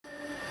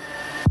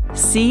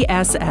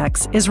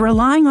CSX is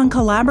relying on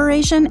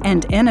collaboration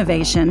and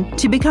innovation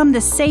to become the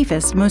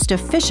safest, most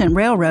efficient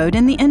railroad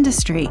in the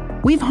industry.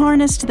 We've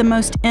harnessed the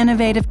most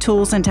innovative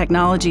tools and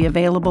technology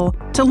available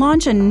to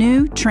launch a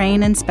new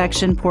train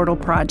inspection portal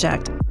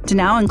project, to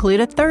now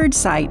include a third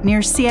site near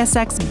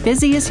CSX's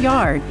busiest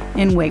yard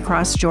in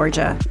Waycross,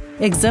 Georgia,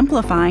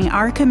 exemplifying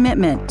our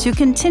commitment to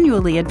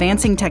continually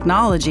advancing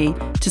technology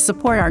to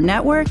support our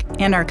network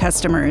and our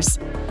customers.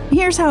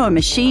 Here's how a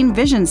machine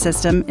vision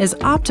system is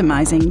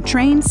optimizing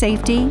train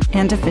safety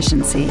and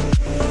efficiency.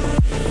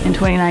 In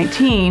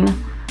 2019,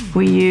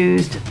 we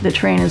used the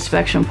train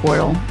inspection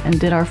portal and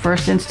did our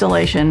first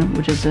installation,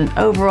 which is an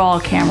overall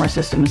camera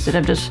system. Instead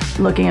of just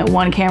looking at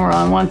one camera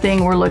on one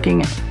thing, we're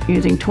looking at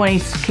using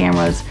 20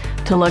 cameras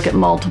to look at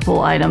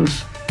multiple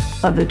items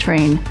of the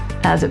train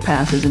as it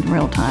passes in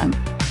real time.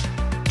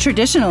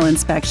 Traditional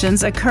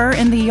inspections occur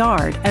in the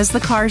yard as the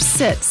cars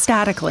sit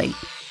statically.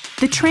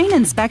 The Train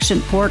Inspection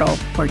Portal,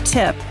 or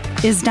TIP,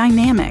 is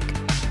dynamic.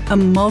 A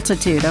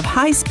multitude of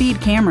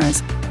high-speed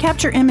cameras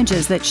capture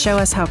images that show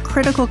us how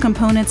critical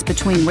components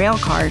between rail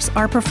cars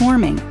are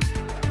performing.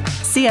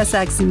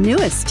 CSX's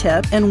newest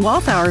TIP in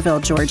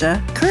Walthourville,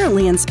 Georgia,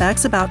 currently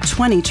inspects about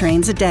 20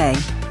 trains a day.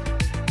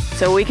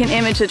 So we can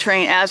image the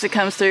train as it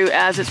comes through,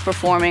 as it's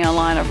performing on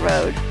line of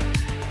road.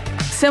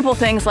 Simple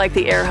things like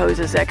the air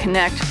hoses that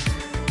connect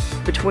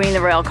between the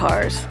rail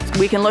cars.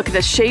 We can look at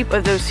the shape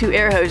of those two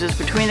air hoses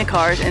between the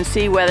cars and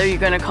see whether you're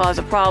going to cause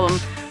a problem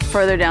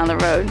further down the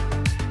road.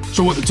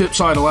 So what the TIP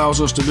site allows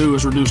us to do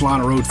is reduce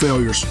line of road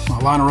failures.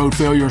 Line of road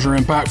failures are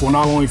impactful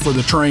not only for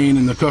the train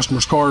and the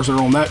customer's cars that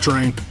are on that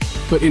train,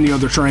 but any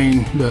other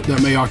train that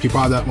may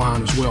occupy that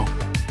line as well.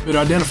 It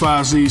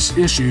identifies these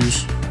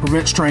issues,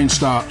 prevents train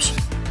stops,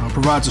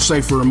 provides a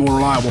safer and more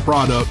reliable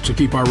product to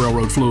keep our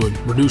railroad fluid,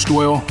 reduce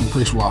dwell,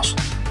 increase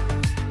velocity.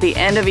 The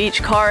end of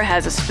each car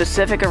has a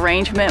specific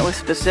arrangement with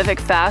specific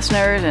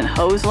fasteners and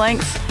hose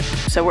lengths.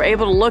 So we're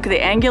able to look at the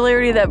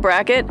angularity of that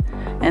bracket,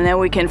 and then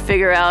we can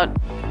figure out,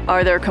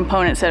 are there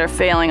components that are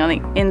failing on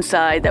the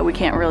inside that we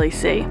can't really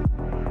see.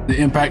 The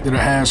impact that it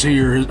has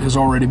here has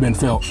already been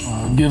felt.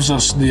 It gives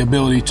us the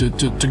ability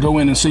to go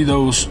in and see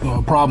those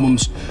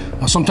problems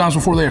sometimes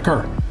before they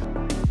occur.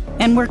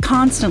 And we're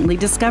constantly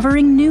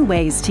discovering new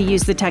ways to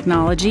use the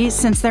technology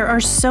since there are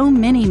so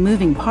many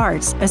moving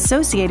parts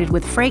associated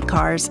with freight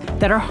cars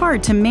that are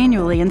hard to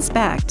manually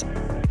inspect.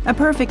 A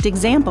perfect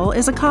example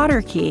is a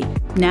cotter key.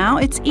 Now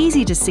it's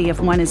easy to see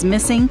if one is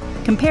missing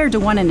compared to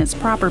one in its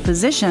proper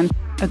position,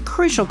 a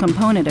crucial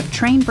component of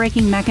train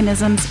braking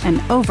mechanisms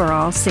and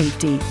overall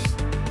safety.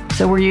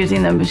 So we're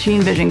using the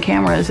machine vision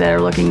cameras that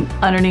are looking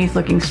underneath,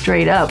 looking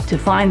straight up to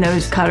find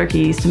those cotter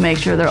keys to make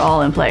sure they're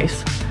all in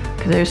place.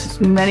 Because there's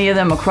many of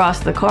them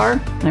across the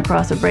car and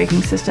across the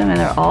braking system, and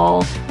they're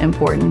all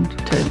important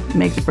to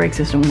make the brake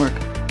system work.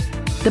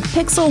 The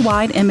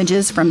pixel-wide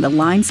images from the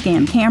line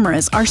scan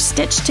cameras are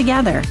stitched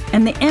together,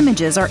 and the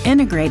images are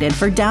integrated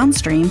for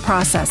downstream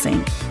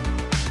processing.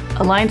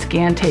 A line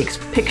scan takes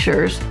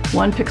pictures,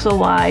 1 pixel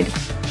wide,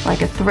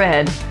 like a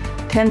thread,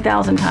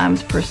 10,000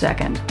 times per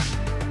second.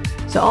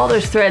 So all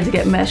those threads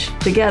get meshed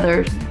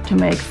together to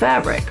make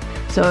fabric.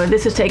 So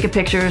this is taking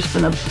pictures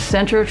from the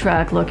center of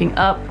track looking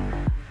up,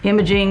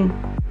 imaging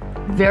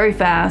very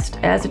fast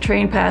as the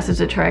train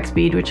passes at track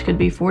speed, which could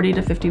be 40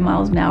 to 50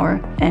 miles an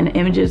hour, and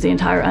images the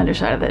entire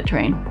underside of that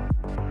train.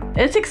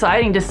 It's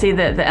exciting to see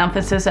the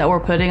emphasis that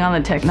we're putting on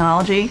the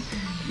technology.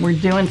 We're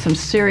doing some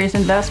serious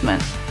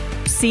investment.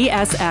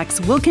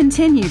 CSX will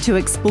continue to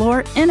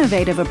explore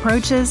innovative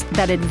approaches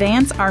that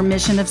advance our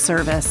mission of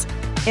service.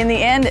 In the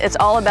end, it's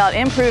all about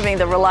improving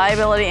the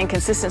reliability and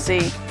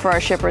consistency for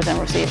our shippers and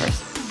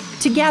receivers.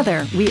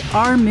 Together, we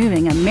are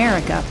moving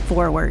America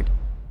forward.